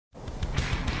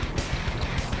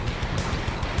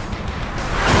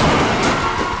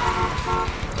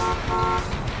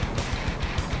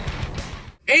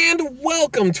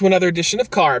Welcome to another edition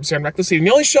of Carbs here on Reckless Eating,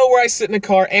 the only show where I sit in a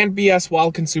car and BS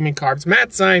while consuming carbs. Matt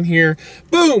Zine here.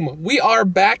 Boom! We are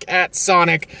back at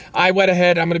Sonic. I went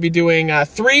ahead, I'm going to be doing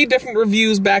 3 different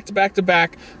reviews back to back to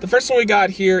back. The first one we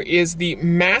got here is the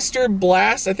Master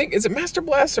Blast. I think, is it Master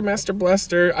Blast or Master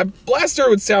Blaster? Blaster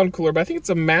would sound cooler, but I think it's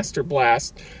a Master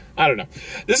Blast. I don't know.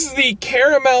 This is the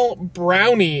caramel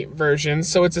brownie version,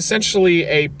 so it's essentially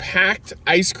a packed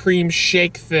ice cream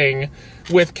shake thing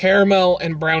with caramel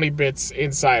and brownie bits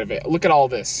inside of it. Look at all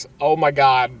this. Oh my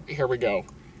god, here we go.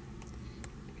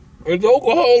 It's so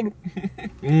cold.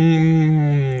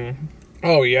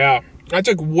 Oh yeah. I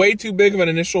took way too big of an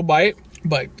initial bite,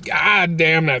 but god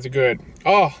damn that's good.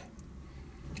 Oh,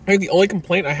 I think the only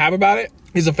complaint I have about it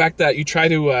is the fact that you try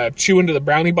to chew into the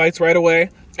brownie bites right away,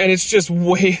 and it's just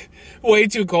way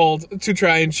too cold to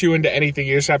try and chew into anything.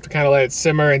 You just have to kind of let it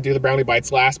simmer and do the brownie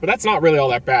bites last, but that's not really all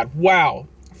that bad. Wow.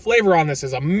 Flavor on this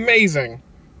is amazing.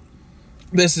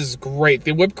 This is great.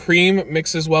 The whipped cream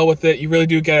mixes well with it. You really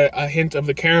do get a hint of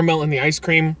the caramel and the ice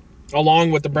cream,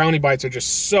 along with the brownie bites are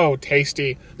just so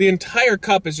tasty. The entire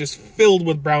cup is just filled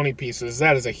with brownie pieces.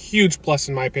 That is a huge plus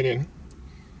in my opinion.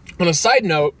 On a side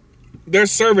note, their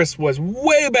service was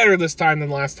way better this time than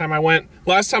last time I went.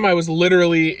 Last time I was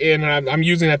literally in, I'm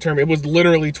using that term, it was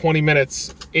literally 20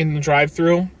 minutes in the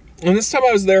drive-thru. And this time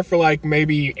I was there for like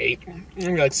maybe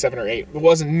 7 or 8. It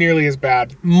wasn't nearly as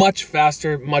bad. Much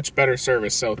faster, much better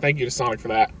service. So thank you to Sonic for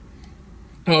that.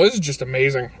 Oh, this is just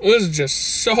amazing. This is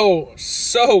just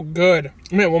so good. I'm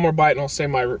gonna have one more bite and I'll say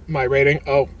my rating.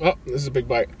 Oh, this is a big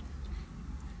bite.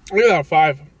 Look at that,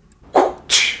 5.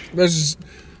 There's just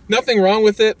nothing wrong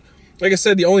with it. Like I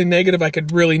said, the only negative I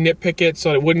could really nitpick it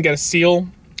so it wouldn't get a seal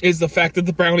is the fact that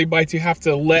the brownie bites, you have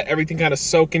to let everything kind of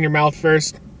soak in your mouth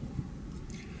first.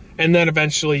 And then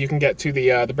eventually you can get to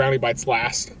the brownie bites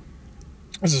last.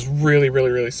 This is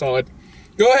really solid.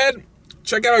 Go ahead,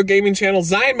 check out our gaming channel,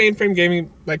 Zion Mainframe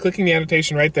Gaming, by clicking the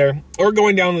annotation right there, or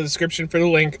going down in the description for the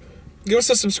link. Give us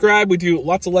a subscribe. We do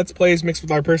lots of Let's Plays mixed with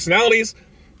our personalities.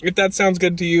 If that sounds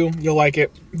good to you, you'll like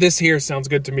it. This here sounds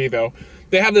good to me, though.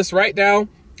 They have this right now,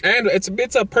 and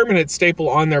it's a permanent staple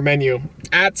on their menu.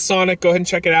 At Sonic, go ahead and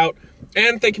check it out.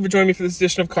 And thank you for joining me for this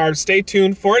edition of Carbs. Stay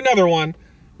tuned for another one.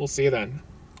 We'll see you then.